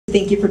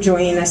Thank you for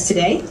joining us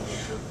today.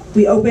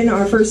 We open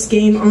our first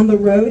game on the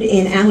road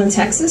in Allen,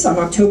 Texas on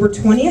October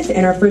 20th,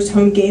 and our first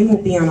home game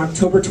will be on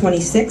October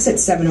 26th at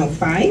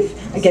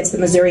 7:05 against the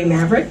Missouri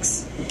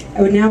Mavericks.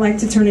 I would now like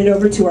to turn it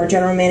over to our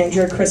General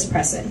Manager, Chris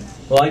Presson.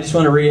 Well, I just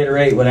want to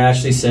reiterate what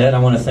Ashley said. I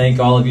want to thank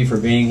all of you for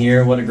being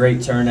here. What a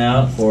great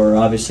turnout for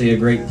obviously a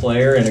great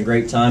player and a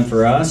great time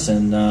for us,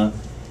 and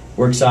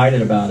we're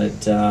excited about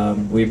it.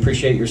 We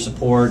appreciate your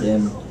support,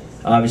 and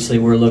obviously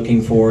we're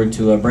looking forward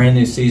to a brand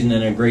new season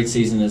and a great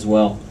season as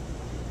well.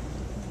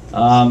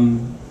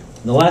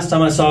 The last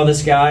time I saw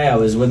this guy, I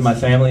was with my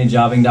family in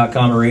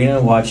Jobbing.com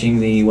Arena watching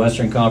the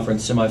Western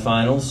Conference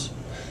semifinals,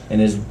 and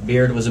his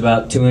beard was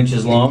about 2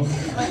 inches long,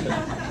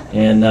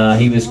 and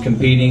he was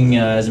competing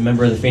as a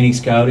member of the Phoenix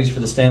Coyotes for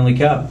the Stanley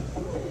Cup.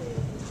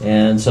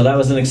 And so that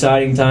was an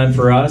exciting time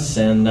for us,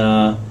 and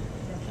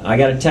I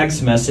got a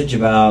text message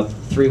about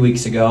 3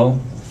 weeks ago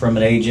from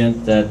an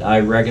agent that I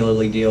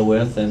regularly deal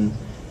with, and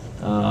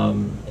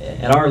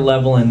at our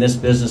level in this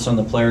business on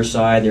the player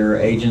side, there are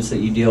agents that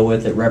you deal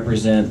with that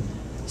represent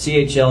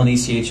CHL and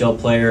ECHL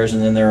players,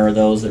 and then there are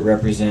those that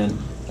represent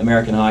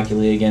American Hockey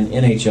League and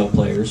NHL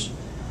players.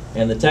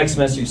 And the text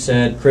message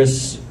said,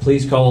 "Chris,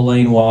 please call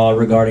Elaine Waugh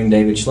regarding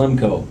David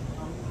Schlemko."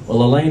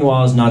 Well, Elaine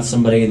Waugh is not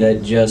somebody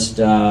that just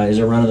is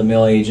a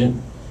run-of-the-mill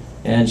agent,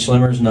 and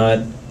Schlemmer's not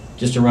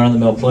just a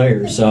run-of-the-mill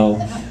player. So,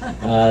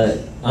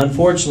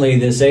 unfortunately,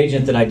 this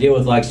agent that I deal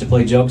with likes to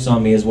play jokes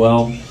on me as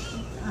well.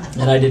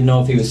 And I didn't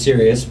know if he was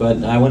serious,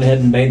 but I went ahead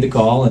and made the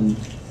call, and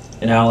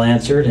Al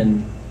answered,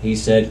 and he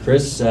said,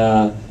 "Chris,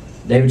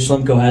 David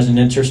Schlemko has an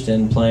interest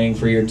in playing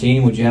for your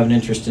team. Would you have an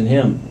interest in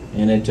him?"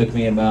 And it took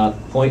me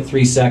about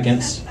 0.3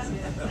 seconds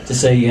to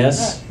say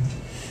yes.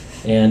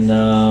 And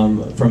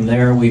from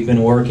there, we've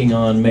been working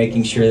on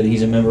making sure that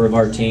he's a member of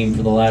our team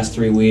for the last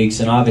 3 weeks,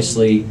 and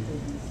obviously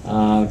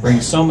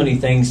brings so many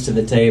things to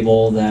the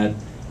table that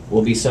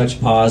will be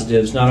such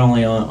positives, not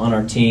only on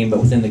our team, but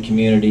within the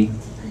community.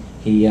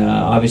 He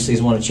obviously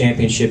has won a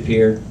championship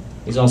here.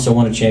 He's also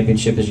won a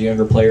championship as a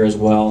younger player as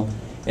well.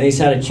 And he's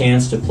had a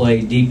chance to play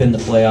deep in the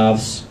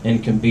playoffs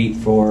and compete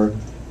for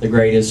the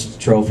greatest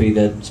trophy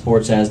that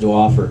sports has to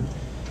offer.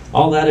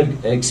 All that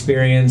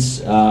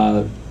experience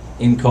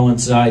in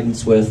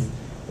coincidence with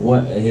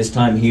his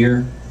time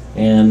here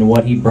and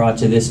what he brought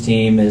to this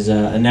team is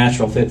a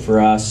natural fit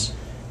for us.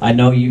 I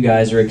know you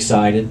guys are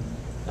excited,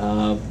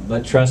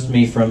 but trust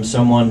me, from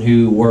someone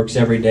who works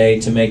every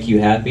day to make you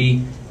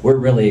happy, we're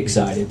really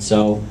excited.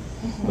 So,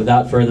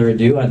 without further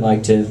ado, I'd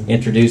like to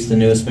introduce the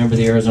newest member of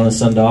the Arizona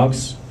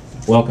Sundogs.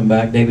 Welcome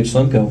back, David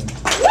Schlemko.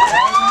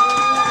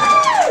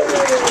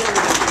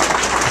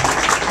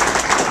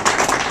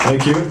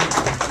 Thank you.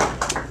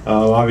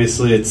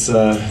 Obviously, it's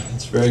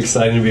very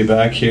exciting to be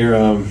back here.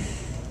 I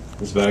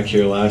was back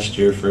here last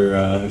year for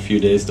a few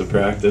days to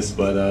practice,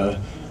 but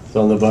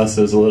so on the bus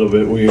it was a little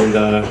bit weird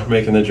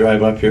making the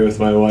drive up here with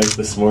my wife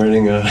this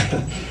morning.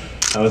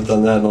 I haven't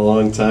done that in a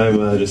long time.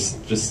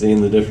 Just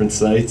seeing the different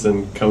sites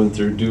and coming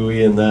through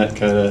Dewey, and that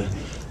kind of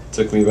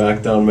took me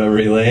back down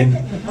memory lane.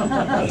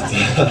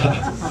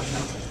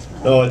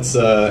 No, it's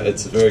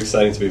very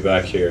exciting to be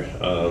back here.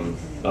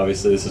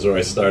 Obviously, this is where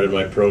I started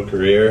my pro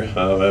career.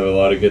 I have a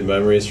lot of good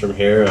memories from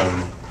here.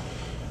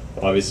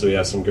 Obviously, we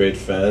have some great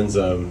fans.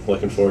 I'm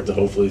looking forward to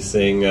hopefully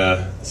seeing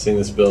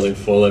this building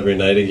full every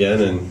night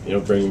again,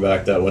 and bringing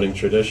back that winning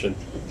tradition.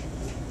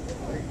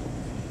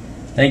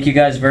 Thank you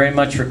guys very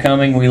much for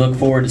coming. We look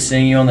forward to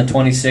seeing you on the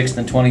 26th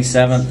and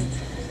 27th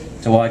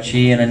to watch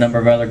he and a number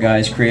of other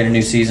guys create a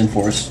new season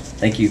for us.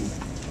 Thank you.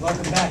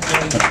 Welcome back,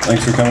 Dave.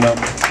 Thanks for coming up.